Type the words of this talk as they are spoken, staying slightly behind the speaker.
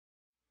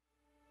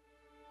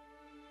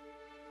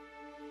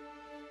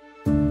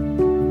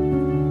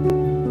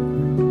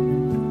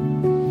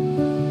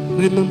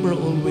Remember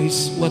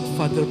always what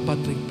Father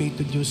Patrick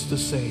Peyton used to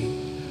say,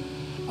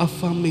 a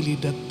family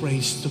that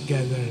prays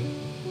together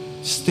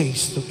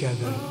stays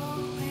together.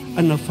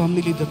 And a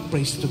family that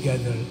prays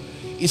together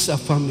is a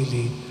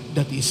family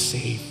that is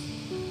safe.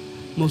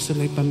 Most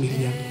na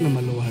pamilya na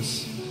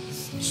maluwas.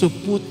 So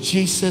put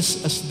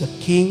Jesus as the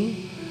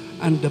King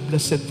and the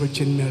Blessed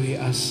Virgin Mary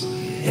as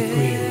the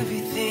Queen.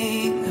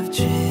 Everything I've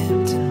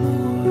dreamt and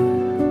more.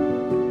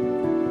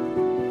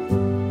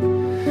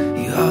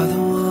 You are the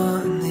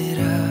one that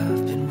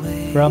I've been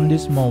waiting. From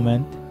this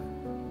moment,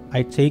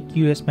 I take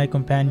you as my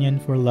companion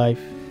for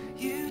life.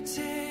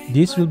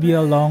 This will be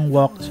a long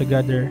walk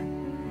together,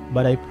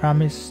 but I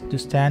promise to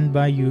stand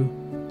by you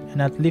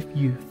and uplift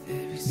you,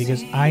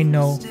 because I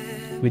know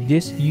with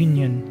this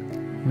union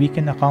we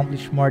can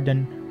accomplish more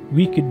than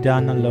we could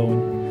done alone.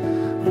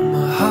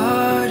 My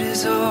heart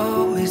has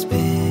always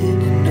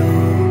been an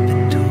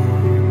open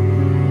door,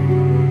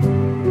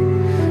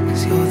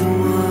 'cause you're the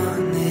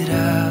one that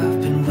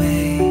I've been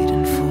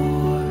waiting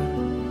for.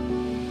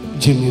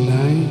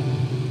 Gemini,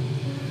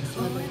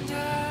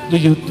 do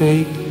you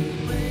take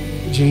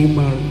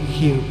Jmar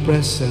here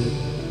present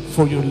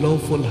for your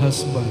lawful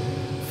husband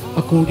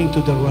according to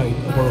the rite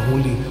of our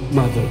Holy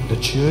Mother, the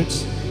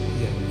Church?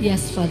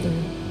 Yes, Father.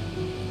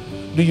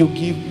 Do you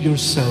give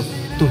yourself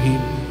to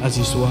him as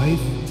his wife?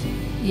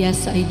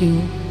 Yes, I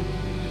do.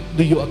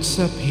 Do you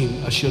accept him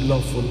as your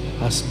lawful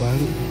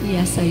husband?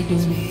 Yes, I do.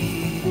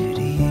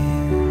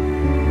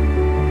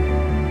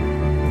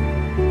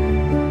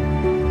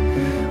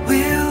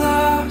 We're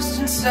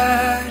lost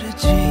inside a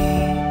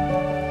dream.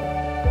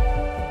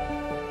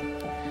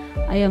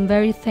 I am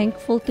very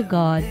thankful to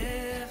God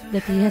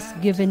that He has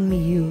given me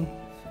you.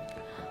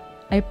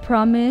 I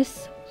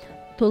promise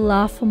to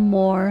laugh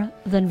more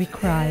than we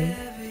cry,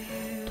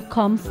 to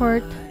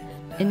comfort,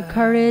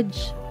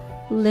 encourage,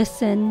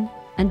 listen,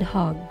 and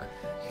hug.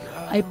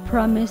 I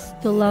promise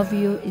to love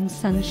you in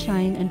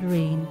sunshine and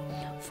rain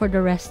for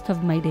the rest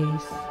of my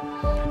days.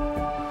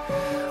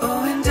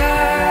 Oh, and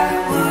I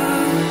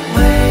would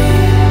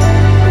wait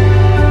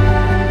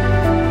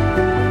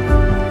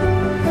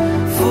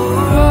for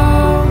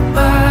all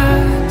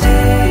my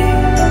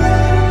days.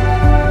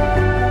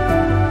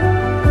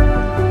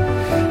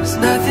 There's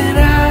nothing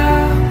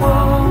I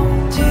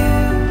won't do.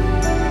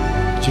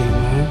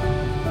 Jmar,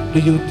 do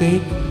you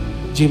take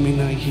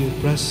Gemini here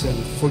present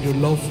for your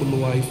lawful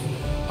wife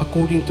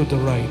according to the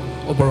rite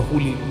of our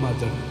Holy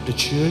Mother, the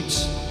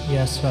Church?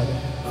 Yes, Father.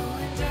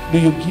 Do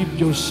you give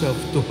yourself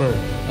to her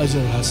as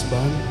your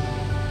husband?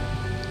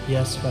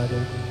 Yes,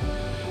 Father.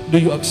 Do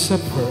you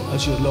accept her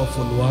as your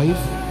lawful wife?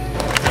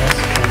 Yes,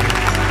 Father.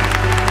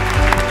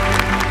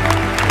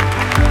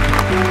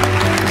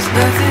 There's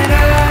nothing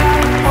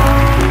I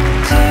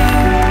won't do.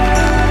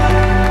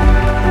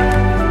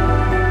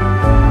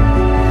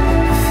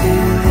 If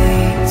it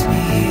leads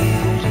me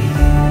here to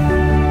you.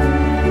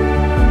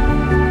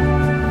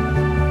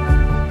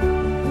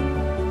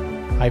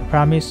 I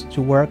promise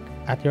to work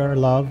at your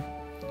love,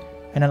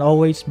 and I'll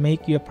always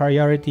make you a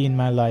priority in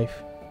my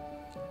life.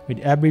 With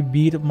every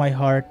beat of my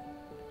heart,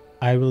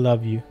 I will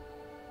love you.